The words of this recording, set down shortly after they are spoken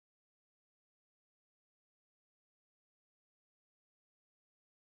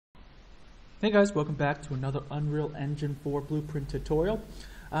Hey guys, welcome back to another Unreal Engine 4 blueprint tutorial.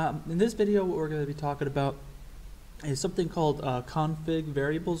 In this video what we're going to be talking about is something called config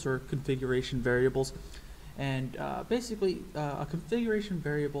variables or configuration variables. And basically a configuration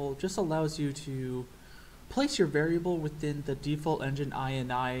variable just allows you to place your variable within the default engine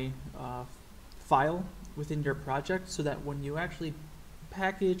INI file within your project, so that when you actually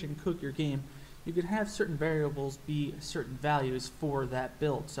package and cook your game, you can have certain variables be certain values for that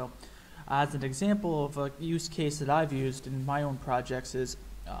build. So as an example of a use case that I've used in my own projects is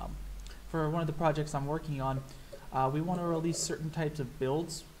for one of the projects I'm working on, we want to release certain types of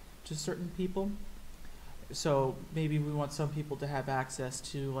builds to certain people. So maybe we want some people to have access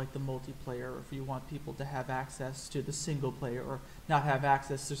to like the multiplayer, or if you want people to have access to the single player or not have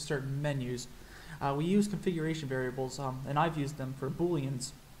access to certain menus. We use configuration variables, and I've used them for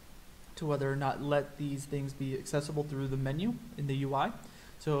booleans to whether or not let these things be accessible through the menu in the UI.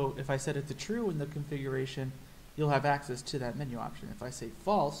 So if I set it to true in the configuration, you'll have access to that menu option. If I say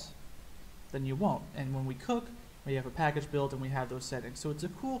false, then you won't. And when we cook, we have a package build and we have those settings. So it's a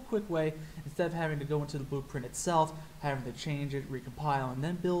cool, quick way, instead of having to go into the blueprint itself, having to change it, recompile, and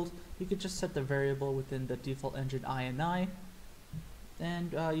then build, you could just set the variable within the default engine INI,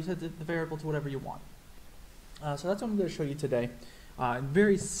 and you set the variable to whatever you want. So that's what I'm going to show you today.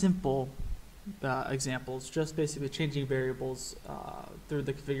 Very simple examples, just basically changing variables through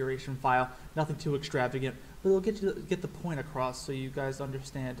the configuration file. Nothing too extravagant, but it'll get the point across so you guys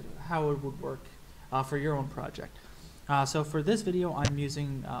understand how it would work for your own project. So for this video, I'm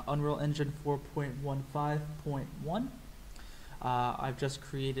using Unreal Engine 4.15.1. I've just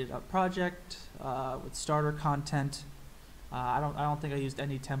created a project with starter content. I don't think I used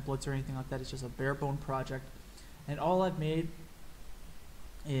any templates or anything like that. It's just a bare bone project, and all I've made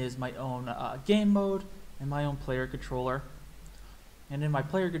is my own game mode and my own player controller. And in my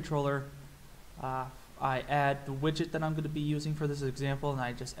player controller, I add the widget that I'm going to be using for this example, and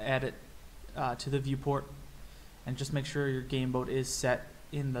I just add it to the viewport, and just make sure your game mode is set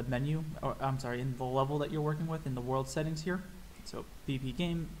in the menu, or I'm sorry, in the level that you're working with in the world settings here. So BP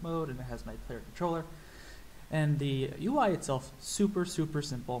game mode, and it has my player controller. And the UI itself, super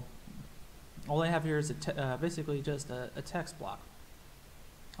simple. All I have here is basically just a text block.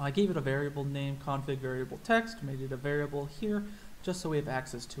 I gave it a variable name, config variable text, made it a variable here, just so we have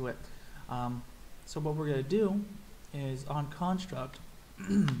access to it. So what we're going to do is on construct,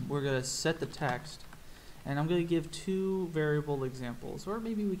 we're going to set the text, and I'm going to give two variable examples, or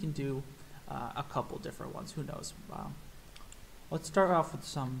maybe we can do a couple different ones, who knows. Let's start off with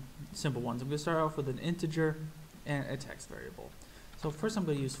some simple ones. I'm going to start off with an integer and a text variable. So first I'm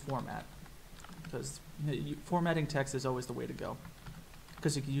going to use format, because formatting text is always the way to go,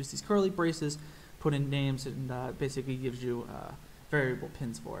 because you can use these curly braces, put in names, and basically gives you variable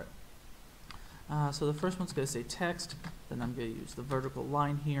pins for it. So the first one's going to say text, then I'm going to use the vertical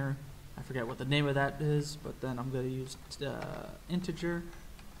line here. I forget what the name of that is, but then I'm going to use integer.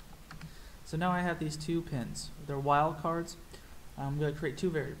 So now I have these two pins. They're wildcards. I'm going to create two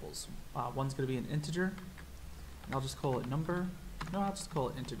variables. One's going to be an integer, and I'll just call it number. No, I'll just call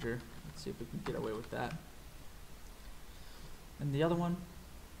it integer. Let's see if we can get away with that. And the other one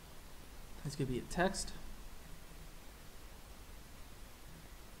is going to be a text.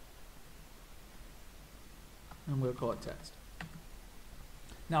 And I'm going to call it text.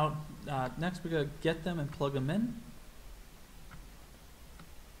 Now, next we're going to get them and plug them in.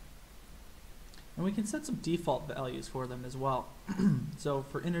 And we can set some default values for them as well. So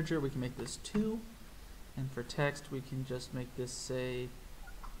for integer, we can make this 2. And for text, we can just make this say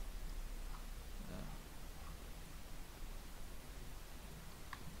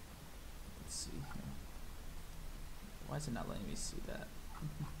let's see here. Why is it not letting me see that?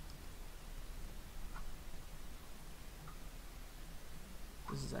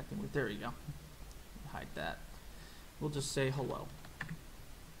 This is acting weird. There you go. Hide that. We'll just say hello.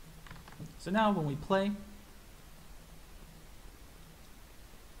 So now when we play, it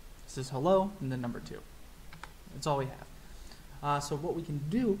says hello and then number 2. That's all we have. So what we can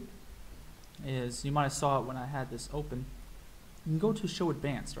do is, you might have saw it when I had this open, you can go to show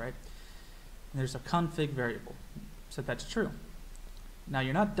advanced, right? And there's a config variable. Set that to true. Now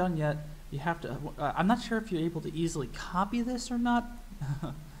you're not done yet. You have to, I'm not sure if you're able to easily copy this or not,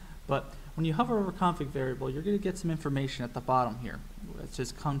 but when you hover over config variable, you're going to get some information at the bottom here. It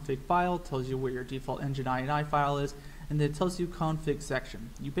says config file, tells you where your default engine INI file is, and then it tells you config section.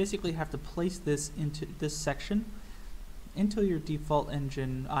 You basically have to place this into this section into your default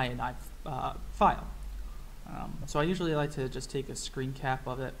engine INI file. So I usually like to just take a screen cap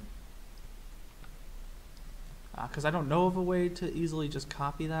of it, because I don't know of a way to easily just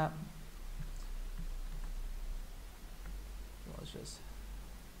copy that. let's just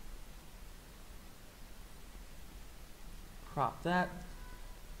crop that.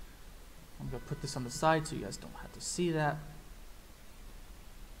 I'm going to put this on the side so you guys don't have to see that.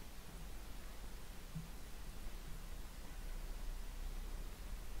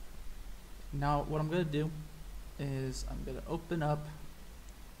 Now what I'm going to do is I'm going to open up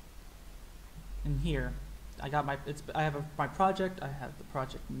in here. I have my project. I have the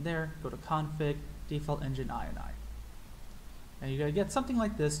project in there. Go to config, default engine INI. And you're going to get something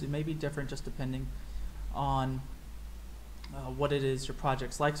like this. It may be different just depending on what it is your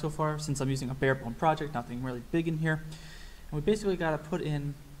project's like so far. Since I'm using a bare bone project, nothing really big in here. And we basically got to put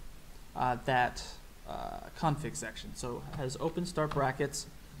in that config section. So it has open start brackets.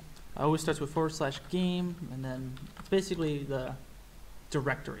 It always starts with /game, and then it's basically the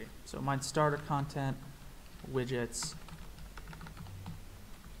directory. So mine's starter content, widgets,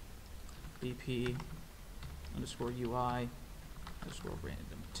 BP underscore UI underscore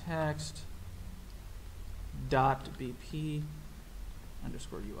random text dot BP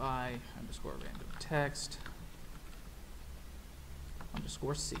underscore UI underscore random text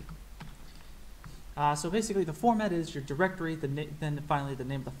underscore C. So basically the format is your directory, then finally the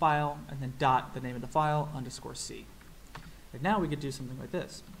name of the file, and then dot the name of the file underscore C. And now we could do something like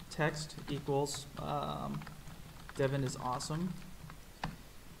this. Text equals Devin is awesome,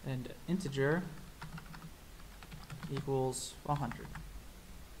 and integer equals 100.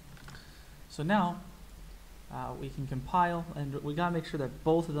 So now we can compile, and we gotta make sure that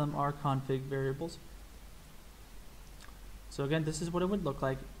both of them are config variables. So again, this is what it would look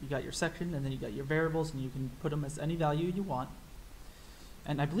like. You got your section, and then you got your variables, and you can put them as any value you want.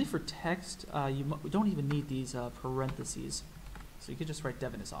 And I believe for text, we don't even need these parentheses. So you could just write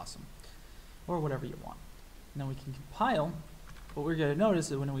Devin is awesome, or whatever you want. And then we can compile. What we're going to notice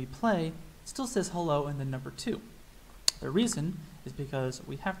is when we play, it still says hello and then number 2. The reason is because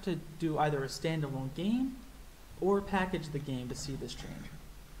we have to do either a standalone game or package the game to see this change.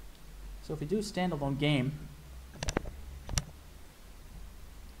 So if we do a standalone game,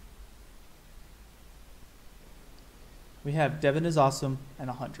 we have Devin is awesome and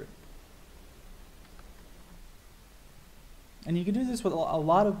 100. And you can do this with a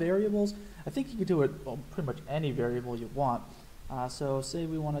lot of variables. I think you could do it well, pretty much any variable you want. So say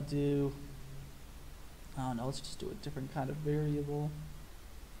we want to do, I don't know, let's just do a different kind of variable.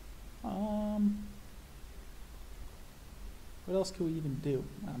 What else can we even do?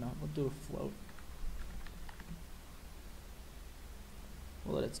 I don't know, we'll do a float.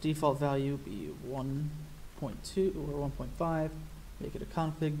 We'll let its default value be 1.2 or 1.5. Make it a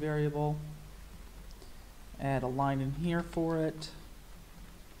config variable. Add a line in here for it.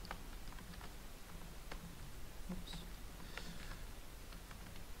 Oops.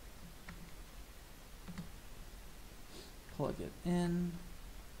 Plug it in.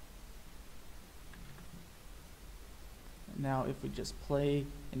 And now if we just play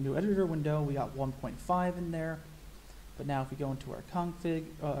a new editor window, we got 1.5 in there. But now if we go into our config,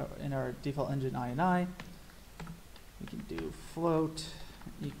 in our default engine INI, we can do float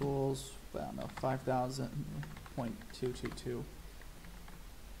equals, I don't know, 5,000.222.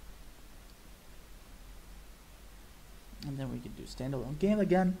 And then we can do standalone game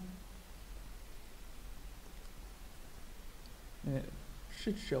again. And it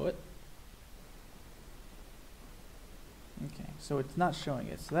should show it. Okay, so it's not showing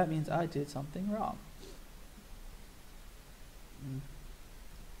it, so that means I did something wrong.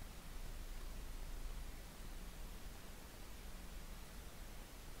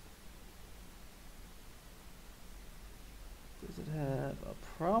 Does it have a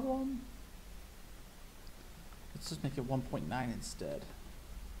problem? Let's just make it 1.9 instead.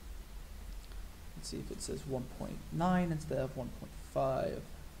 Let's see if it says 1.9 instead of 1.5.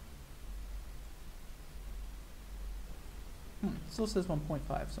 It still says 1.5,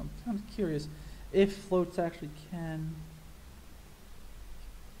 so I'm kind of curious if floats actually can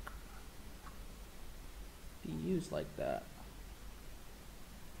be used like that.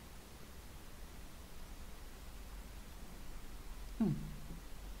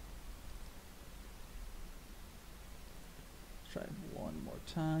 Try one more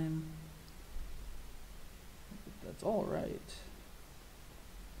time. That's all right.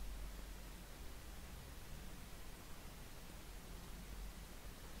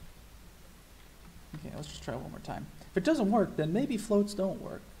 Okay, let's just try one more time. If it doesn't work, then maybe floats don't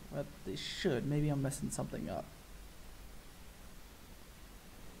work, but they should. Maybe I'm messing something up.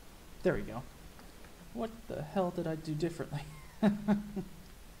 There we go. What the hell did I do differently?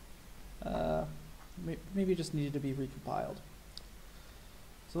 Maybe it just needed to be recompiled.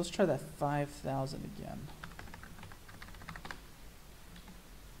 So let's try that 5,000 again.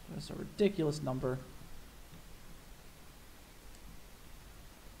 That's a ridiculous number.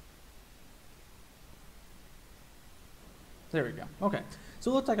 There we go. Okay,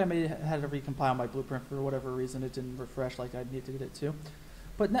 so it looked like I had to recompile my blueprint for whatever reason. It didn't refresh like I needed it to.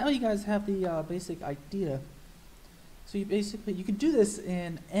 But now you guys have the basic idea. So you can do this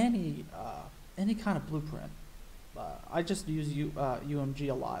in any kind of blueprint. I just use UMG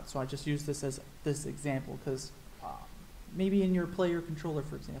a lot, so I just use this as this example because maybe in your player controller,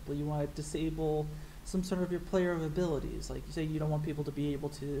 for example, you want to disable some sort of your player abilities. Like you say you don't want people to be able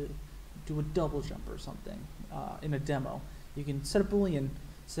to do a double jump or something in a demo. You can set a boolean,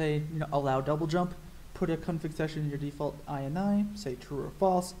 say allow double jump, put a config session in your default INI, say true or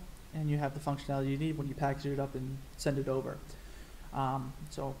false, and you have the functionality you need when you package it up and send it over.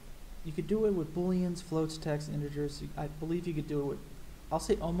 So you could do it with booleans, floats, text, integers. I believe you could do it with, I'll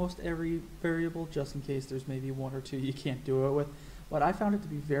say almost every variable, just in case there's maybe one or two you can't do it with. But I found it to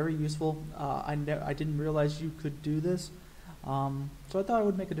be very useful. I didn't realize you could do this. So I thought I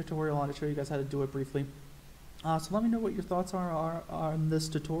would make a tutorial on it to show you guys how to do it briefly. So let me know what your thoughts are on this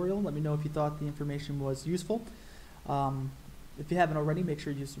tutorial. Let me know if you thought the information was useful. If you haven't already, make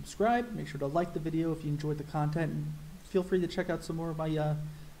sure you subscribe. Make sure to like the video if you enjoyed the content. And feel free to check out some more of my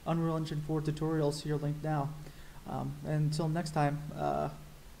Unreal Engine 4 tutorials here linked now. And until next time,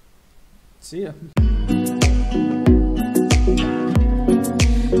 see ya.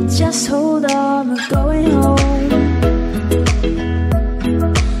 Just hold on, we're going home.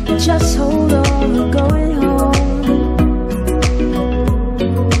 Just hold on.